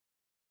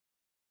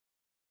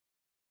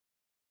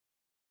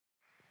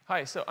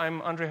Hi, so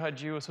I'm Andrei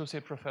Hagiu,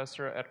 Associate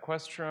Professor at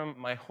Questrom.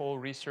 My whole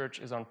research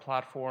is on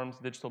platforms,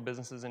 digital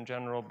businesses in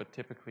general, but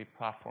typically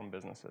platform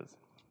businesses.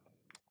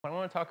 What I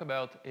want to talk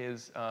about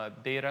is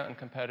data and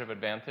competitive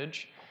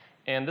advantage.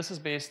 And this is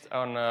based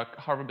on a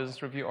Harvard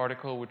Business Review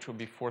article, which will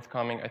be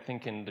forthcoming, I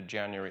think, in the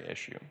January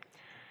issue.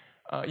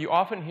 You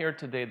often hear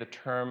today the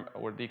term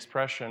or the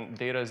expression,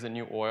 data is the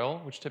new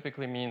oil, which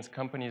typically means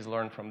companies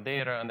learn from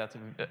data, and that's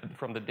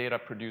from the data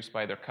produced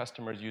by their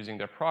customers using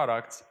their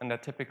products. And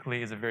that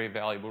typically is a very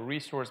valuable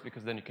resource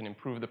because then you can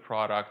improve the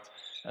product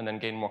and then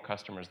gain more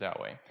customers that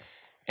way.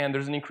 And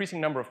there's an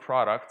increasing number of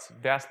products,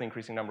 vastly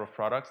increasing number of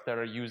products that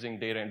are using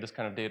data and this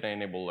kind of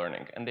data-enabled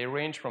learning. And they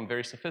range from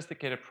very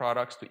sophisticated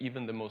products to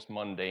even the most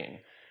mundane.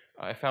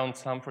 I found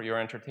some for your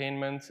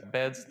entertainment: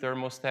 beds,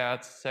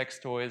 thermostats, sex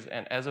toys,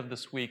 and as of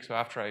this week, so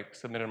after I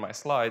submitted my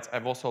slides,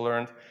 I've also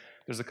learned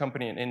there's a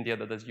company in India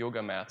that does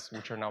yoga mats,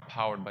 which are now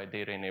powered by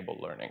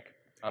data-enabled learning.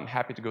 I'm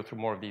happy to go through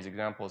more of these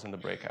examples in the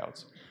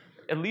breakouts.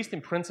 At least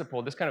in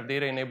principle, this kind of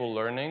data-enabled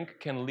learning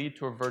can lead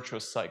to a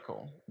virtuous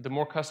cycle. The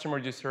more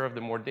customers you serve,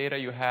 the more data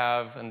you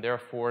have, and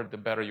therefore the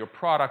better your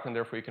product, and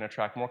therefore you can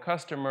attract more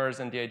customers,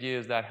 and the idea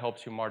is that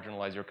helps you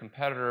marginalize your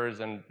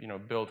competitors and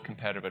build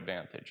competitive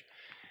advantage.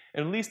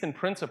 At least in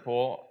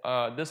principle,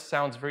 this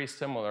sounds very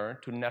similar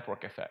to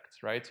network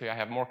effects, right? So I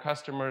have more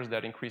customers,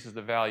 that increases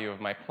the value of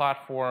my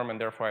platform,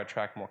 and therefore I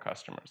attract more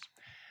customers.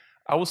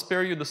 I will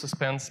spare you the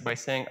suspense by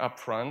saying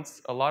upfront,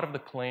 a lot of the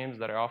claims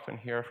that I often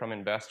hear from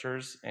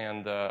investors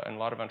and a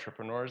lot of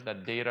entrepreneurs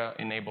that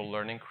data-enabled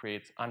learning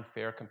creates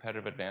unfair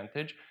competitive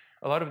advantage,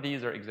 a lot of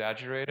these are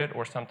exaggerated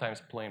or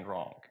sometimes plain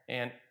wrong.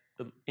 And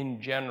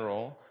in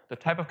general, the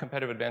type of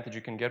competitive advantage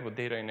you can get with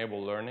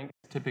data-enabled learning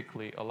is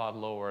typically a lot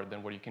lower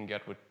than what you can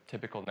get with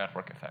typical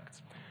network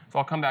effects. So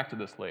I'll come back to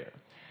this later.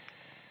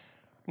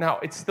 Now,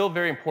 it's still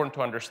very important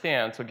to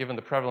understand, so given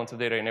the prevalence of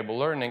data-enabled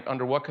learning,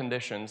 under what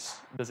conditions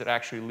does it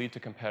actually lead to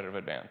competitive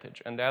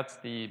advantage? And that's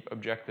the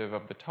objective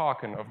of the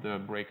talk and of the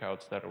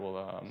breakouts that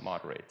we'll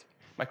moderate.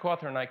 My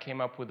co-author and I came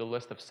up with a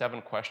list of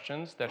 7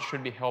 questions that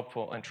should be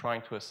helpful in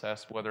trying to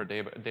assess whether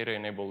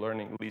data-enabled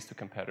learning leads to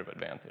competitive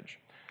advantage.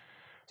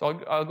 So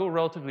I'll go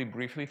relatively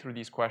briefly through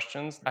these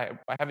questions. I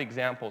have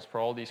examples for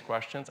all these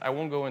questions. I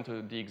won't go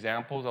into the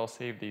examples. I'll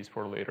save these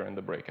for later in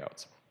the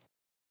breakouts.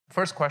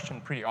 First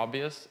question, pretty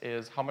obvious,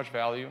 is how much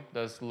value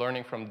does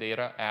learning from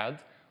data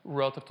add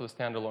relative to the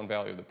standalone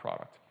value of the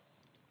product?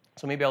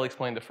 So maybe I'll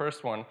explain the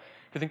first one.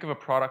 If you think of a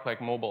product like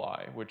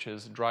Mobileye, which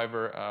is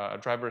driver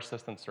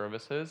assistance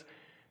services,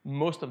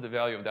 most of the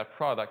value of that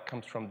product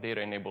comes from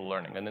data-enabled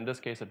learning. And in this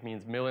case, it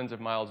means millions of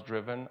miles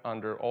driven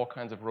under all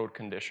kinds of road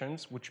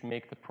conditions, which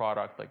make the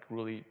product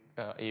really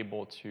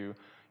able to,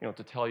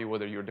 to tell you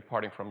whether you're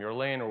departing from your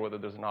lane or whether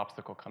there's an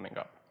obstacle coming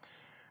up.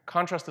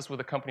 Contrast this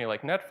with a company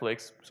like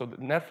Netflix. So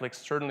Netflix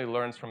certainly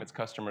learns from its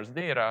customers'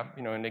 data,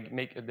 and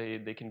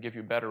they can give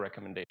you better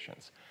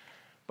recommendations.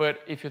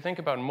 But if you think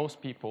about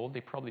most people, they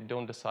probably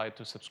don't decide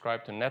to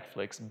subscribe to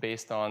Netflix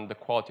based on the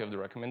quality of the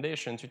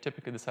recommendations. You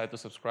typically decide to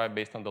subscribe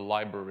based on the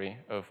library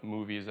of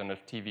movies and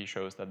of TV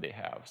shows that they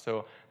have.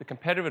 So the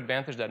competitive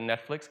advantage that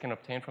Netflix can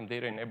obtain from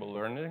data-enabled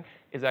learning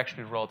is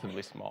actually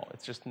relatively small.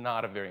 It's just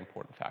not a very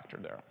important factor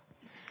there.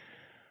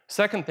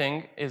 Second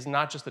thing is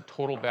not just the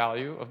total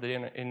value of the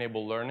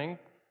data-enabled learning,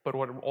 but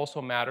what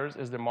also matters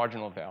is the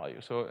marginal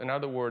value. So in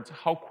other words,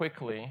 how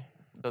quickly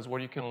does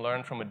what you can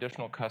learn from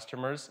additional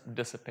customers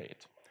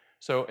dissipate?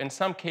 So in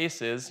some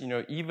cases,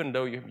 even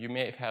though you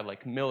may have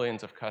had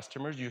millions of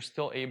customers, you're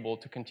still able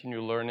to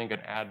continue learning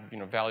and add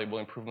valuable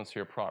improvements to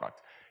your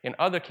product. In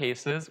other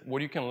cases,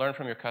 what you can learn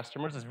from your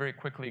customers is very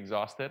quickly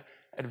exhausted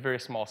at a very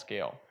small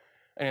scale.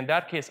 And in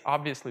that case,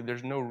 obviously,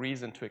 there's no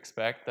reason to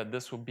expect that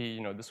this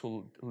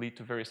will lead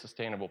to very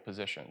sustainable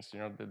positions.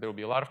 There will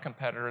be a lot of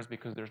competitors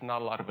because there's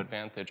not a lot of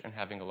advantage in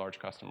having a large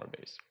customer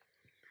base.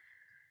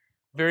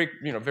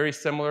 Very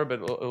similar,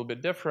 but a little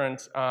bit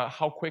different.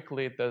 How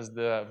quickly does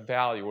the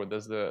value or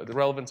does the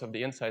relevance of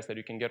the insights that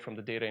you can get from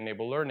the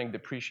data-enabled learning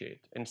depreciate?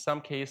 In some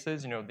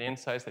cases, the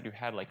insights that you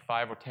had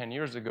 5 or 10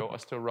 years ago are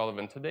still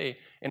relevant today.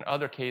 In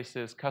other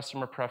cases,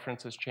 customer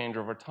preferences change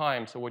over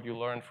time. So what you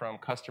learned from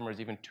customers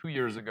even 2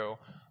 years ago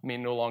may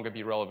no longer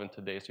be relevant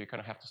today. So you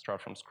kind of have to start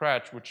from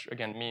scratch, which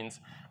again means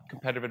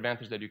competitive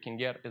advantage that you can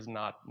get is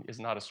not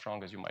as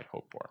strong as you might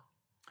hope for.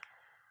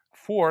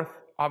 Fourth,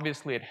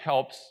 obviously it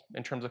helps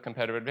in terms of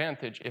competitive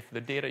advantage if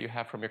the data you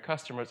have from your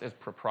customers is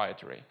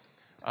proprietary,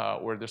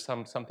 or there's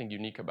something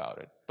unique about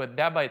it. But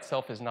that by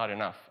itself is not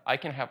enough. I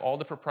can have all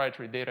the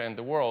proprietary data in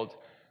the world,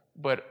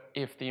 but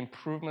if the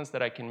improvements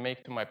that I can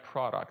make to my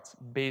products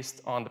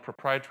based on the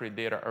proprietary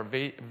data are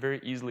very, very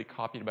easily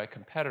copied by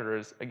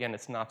competitors, again,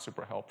 it's not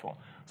super helpful.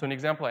 So an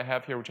example I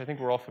have here, which I think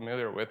we're all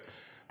familiar with,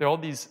 there are all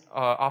these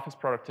office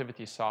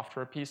productivity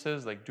software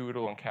pieces like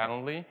Doodle and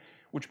Calendly,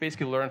 which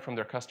basically learn from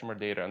their customer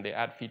data, and they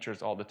add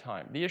features all the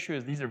time. The issue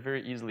is these are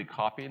very easily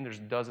copied, and there's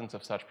dozens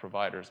of such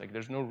providers.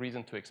 There's no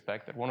reason to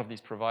expect that one of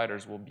these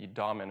providers will be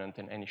dominant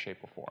in any shape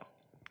or form.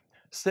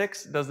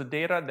 6, does the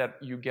data that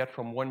you get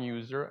from one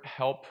user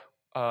help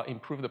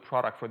improve the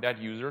product for that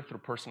user through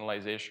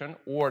personalization,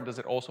 or does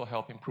it also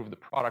help improve the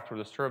product or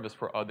the service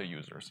for other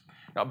users?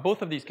 Now,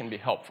 both of these can be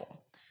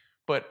helpful,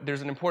 but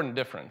there's an important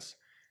difference.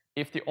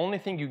 If the only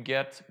thing you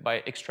get by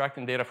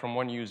extracting data from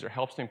one user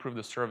helps to improve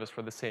the service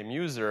for the same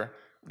user,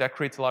 that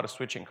creates a lot of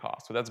switching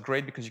costs. So that's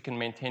great because you can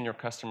maintain your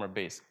customer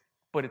base.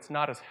 But it's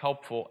not as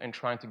helpful in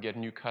trying to get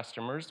new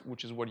customers,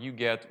 which is what you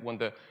get when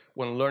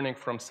learning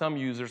from some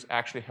users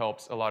actually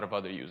helps a lot of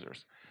other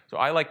users. So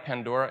I like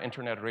Pandora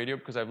Internet Radio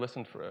because I've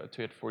listened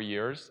to it for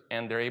years,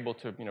 and they're able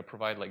to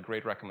provide like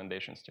great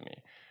recommendations to me.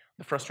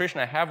 The frustration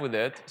I have with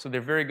it, so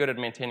they're very good at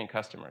maintaining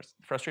customers.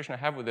 The frustration I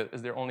have with it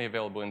is they're only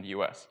available in the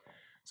US.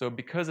 So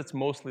because it's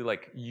mostly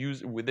like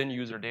within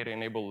user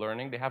data-enabled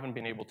learning, they haven't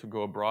been able to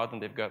go abroad,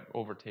 and they've got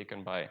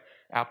overtaken by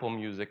Apple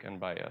Music and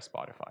by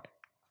Spotify.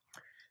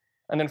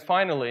 And then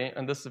finally,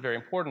 and this is a very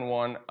important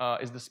one,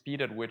 is the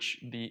speed at which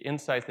the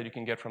insights that you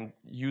can get from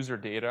user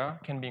data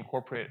can be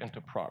incorporated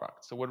into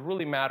products. So what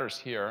really matters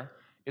here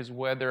is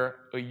whether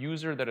a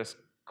user that is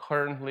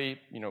currently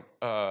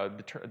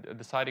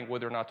deciding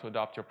whether or not to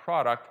adopt your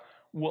product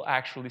will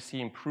actually see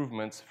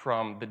improvements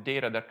from the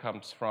data that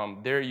comes from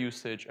their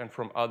usage and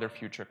from other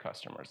future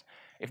customers.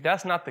 If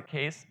that's not the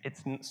case,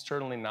 it's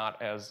certainly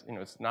not as,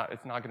 it's not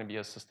going to be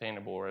as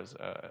sustainable or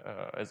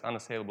as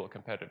unassailable a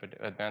competitive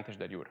advantage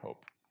that you would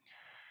hope.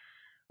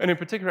 And in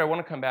particular, I want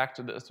to come back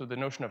to the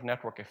notion of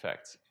network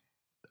effects.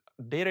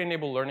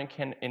 Data-enabled learning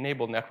can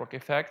enable network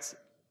effects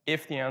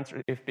depending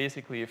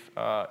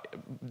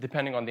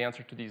on the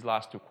answer to these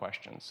last two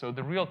questions. So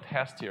the real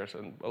test here,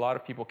 so a lot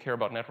of people care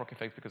about network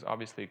effects because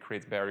obviously it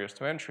creates barriers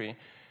to entry.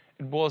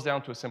 It boils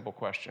down to a simple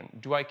question.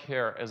 Do I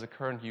care as a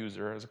current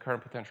user, as a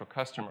current potential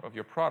customer of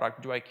your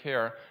product, do I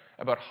care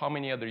about how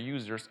many other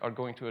users are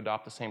going to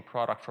adopt the same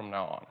product from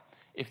now on?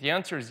 If the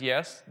answer is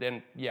yes,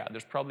 then yeah,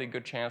 there's probably a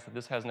good chance that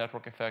this has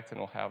network effects and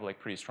will have like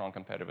pretty strong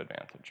competitive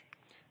advantage.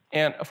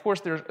 And of course,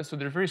 there's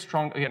very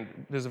strong,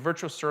 again, there's a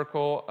virtuous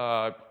circle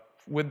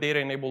with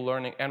data-enabled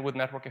learning and with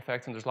network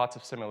effects, and there's lots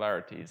of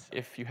similarities.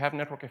 If you have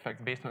network effects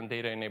based on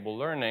data-enabled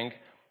learning,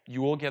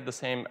 you will get the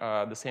same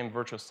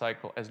virtuous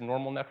cycle as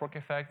normal network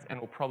effects, and it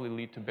will probably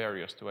lead to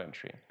barriers to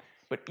entry.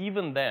 But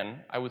even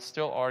then, I would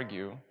still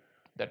argue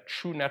that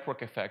true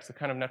network effects, the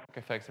kind of network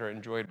effects that are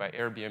enjoyed by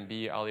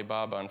Airbnb,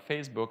 Alibaba, and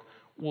Facebook,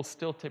 will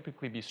still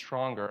typically be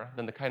stronger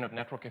than the kind of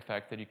network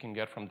effect that you can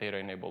get from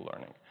data-enabled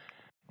learning.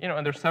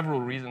 And there's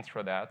several reasons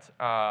for that.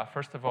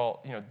 First of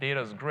all,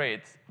 data is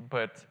great,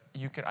 but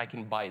I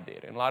can buy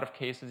data. In a lot of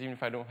cases, even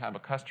if I don't have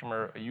a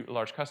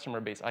large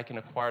customer base, I can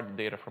acquire the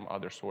data from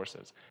other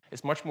sources.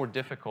 It's much more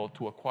difficult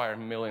to acquire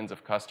millions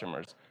of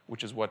customers,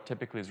 which is what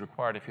typically is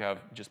required if you have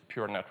just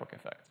pure network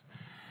effects.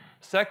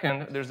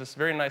 Second, there's this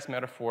very nice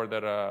metaphor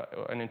that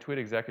an Intuit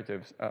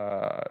executive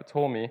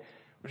told me,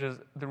 which is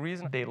the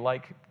reason they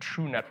like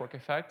true network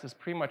effects is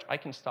pretty much I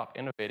can stop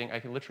innovating, I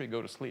can literally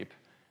go to sleep,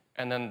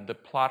 and then the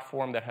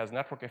platform that has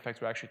network effects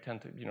will actually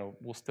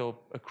will still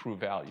accrue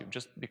value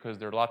just because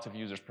there are lots of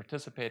users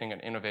participating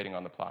and innovating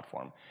on the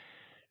platform.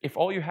 If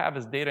all you have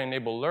is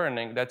data-enabled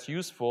learning, that's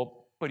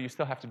useful, but you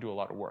still have to do a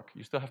lot of work.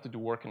 You still have to do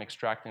work in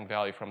extracting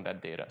value from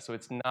that data. So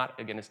it's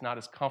not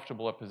as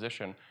comfortable a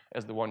position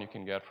as the one you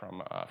can get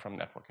from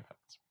network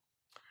effects.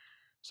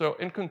 So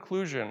in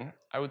conclusion,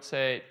 I would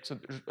say,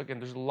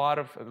 there's a lot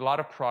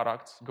of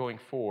products going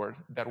forward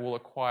that will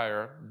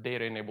acquire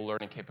data-enabled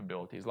learning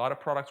capabilities. A lot of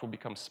products will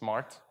become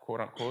smart, quote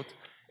unquote,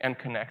 and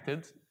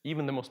connected,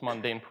 even the most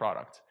mundane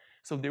product.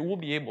 So they will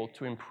be able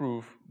to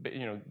improve,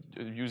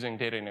 using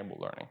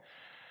data-enabled learning.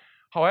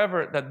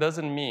 However, that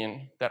doesn't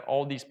mean that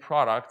all these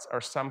products are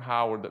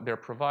somehow, or that their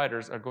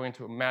providers are going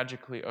to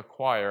magically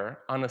acquire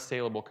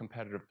unassailable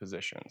competitive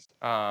positions.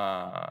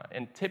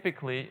 And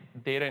typically,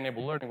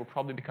 data-enabled learning will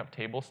probably become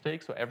table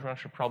stakes, so everyone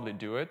should probably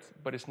do it,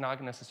 but it's not going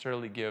to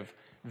necessarily give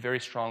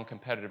very strong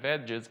competitive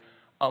edges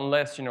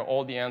unless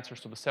all the answers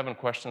to the 7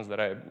 questions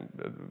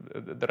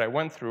that I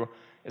went through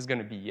is going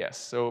to be yes.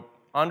 So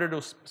under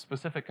those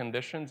specific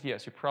conditions,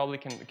 yes, you probably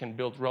can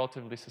build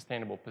relatively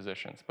sustainable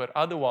positions. But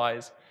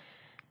otherwise,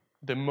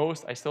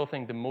 I still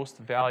think the most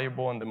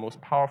valuable and the most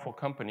powerful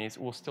companies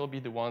will still be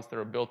the ones that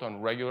are built on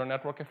regular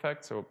network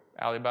effects, so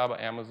Alibaba,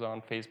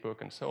 Amazon,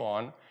 Facebook, and so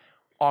on,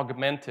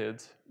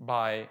 augmented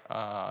by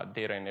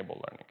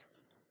data-enabled learning.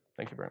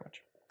 Thank you very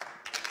much.